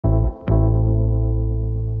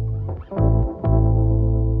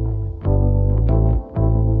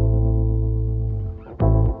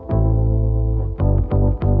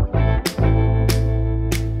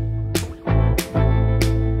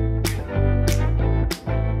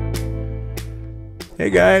Hey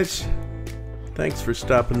guys, thanks for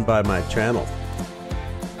stopping by my channel.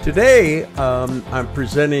 Today I'm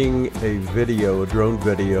presenting a drone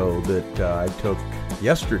video that I took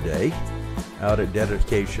yesterday out at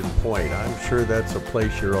Dedication Point. I'm sure that's a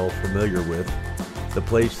place you're all familiar with, the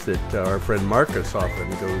place that our friend Marcus often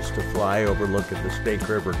goes to fly overlooking the Snake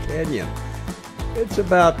River Canyon. It's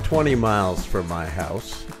about 20 miles from my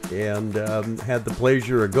house, and had the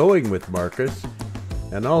pleasure of going with Marcus.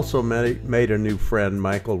 And also made a new friend.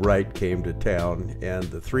 Michael Wright came to town, and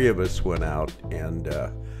the three of us went out and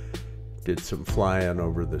did some flying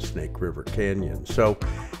over the Snake River Canyon. So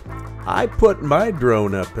I put my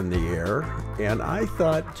drone up in the air, and I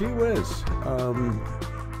thought, gee whiz,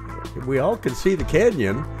 we all can see the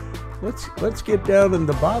canyon. Let's get down in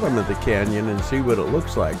the bottom of the canyon and see what it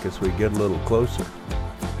looks like as we get a little closer.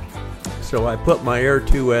 So I put my Air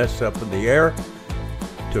 2S up in the air,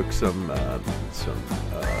 took some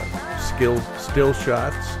still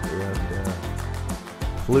shots, and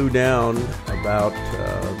flew down about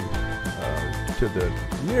to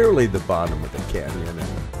nearly the bottom of the canyon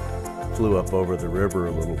and flew up over the river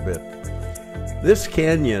a little bit. This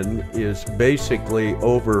canyon is basically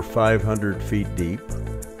over 500 feet deep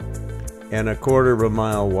and a quarter of a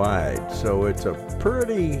mile wide, so it's a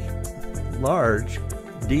pretty large,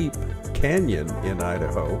 deep canyon in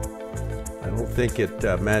Idaho. I don't think it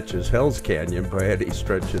matches Hell's Canyon by any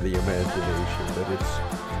stretch of the imagination, but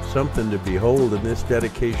it's something to behold, and this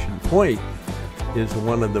Dedication Point is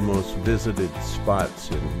one of the most visited spots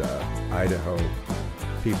in Idaho.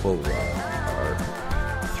 People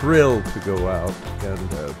are thrilled to go out and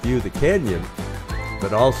view the canyon,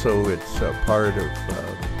 but also it's part of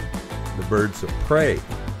the birds of prey.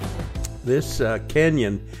 This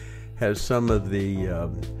canyon has some of the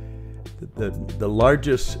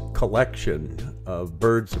largest collection of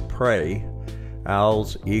birds of prey,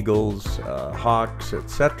 owls, eagles, hawks,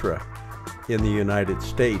 etc. in the United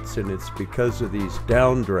States, and it's because of these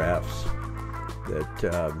downdrafts that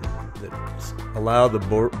allow the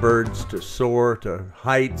birds to soar to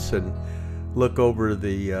heights and look over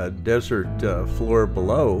the desert floor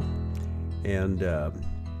below and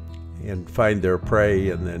find their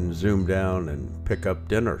prey and then zoom down and pick up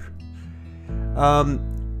dinner.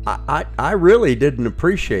 I really didn't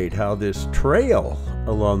appreciate how this trail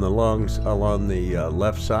along the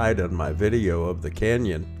left side of my video of the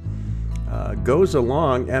canyon goes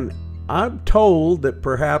along, and I'm told that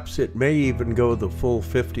perhaps it may even go the full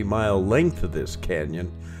 50-mile length of this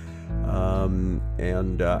canyon,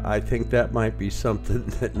 and I think that might be something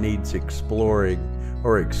that needs exploring,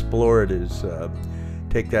 or explored is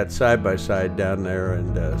take that side-by-side down there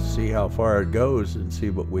and see how far it goes and see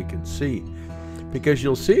what we can see. Because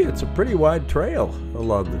you'll see it's a pretty wide trail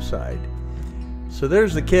along the side. So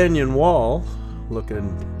there's the canyon wall,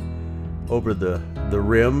 looking over the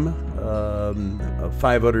rim,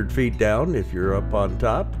 500 feet down if you're up on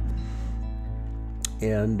top.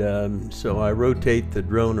 And so I rotate the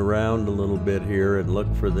drone around a little bit here and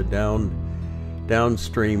look for the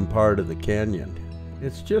downstream part of the canyon.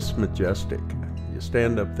 It's just majestic. You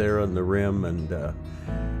stand up there on the rim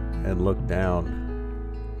and look down.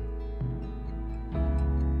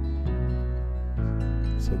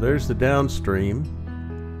 So there's the downstream,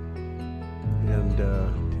 and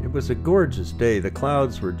it was a gorgeous day. The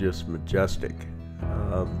clouds were just majestic.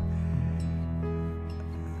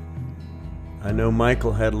 I know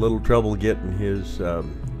Michael had a little trouble getting his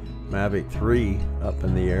Mavic 3 up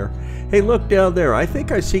in the air. Hey, look down there. I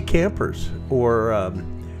think I see campers or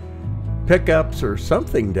pickups or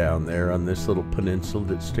something down there on this little peninsula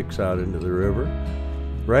that sticks out into the river,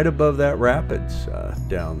 right above that rapids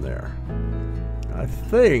down there. I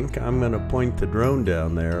think I'm going to point the drone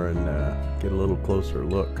down there and get a little closer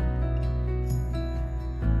look.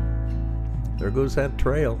 There goes that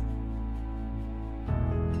trail,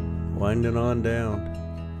 winding on down.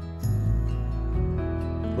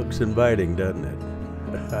 Looks inviting, doesn't it?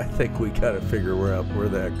 I think we got to figure out where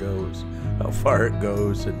that goes, how far it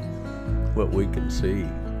goes, and what we can see.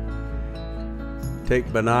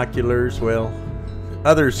 Take binoculars. Well,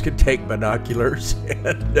 others could take binoculars,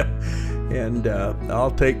 and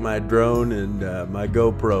I'll take my drone and my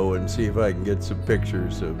GoPro and see if I can get some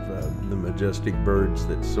pictures of the majestic birds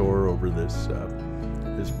that soar over this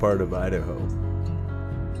part of Idaho.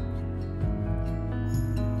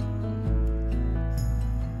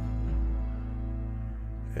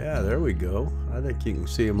 Yeah, there we go. I think you can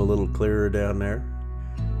see them a little clearer down there.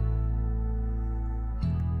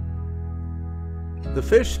 The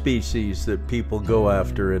fish species that people go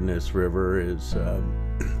after in this river is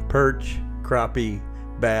perch, crappie,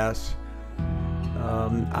 bass,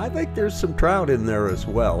 I think there's some trout in there as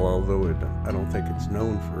well, although I don't think it's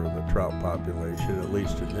known for the trout population, at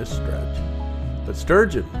least in this stretch. But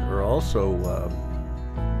sturgeon are also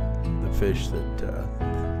the fish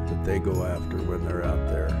that they go after when they're out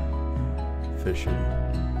there fishing.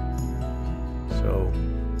 So,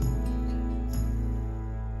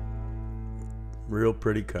 real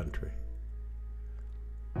pretty country.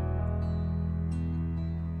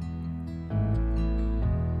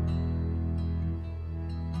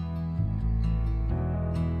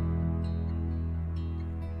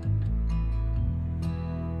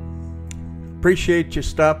 Appreciate you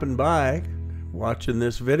stopping by, watching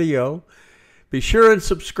this video. Be sure and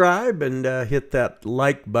subscribe and hit that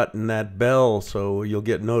like button, that bell, so you'll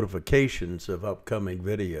get notifications of upcoming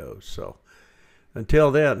videos. So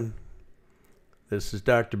until then, this is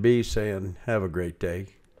Dr. B saying have a great day.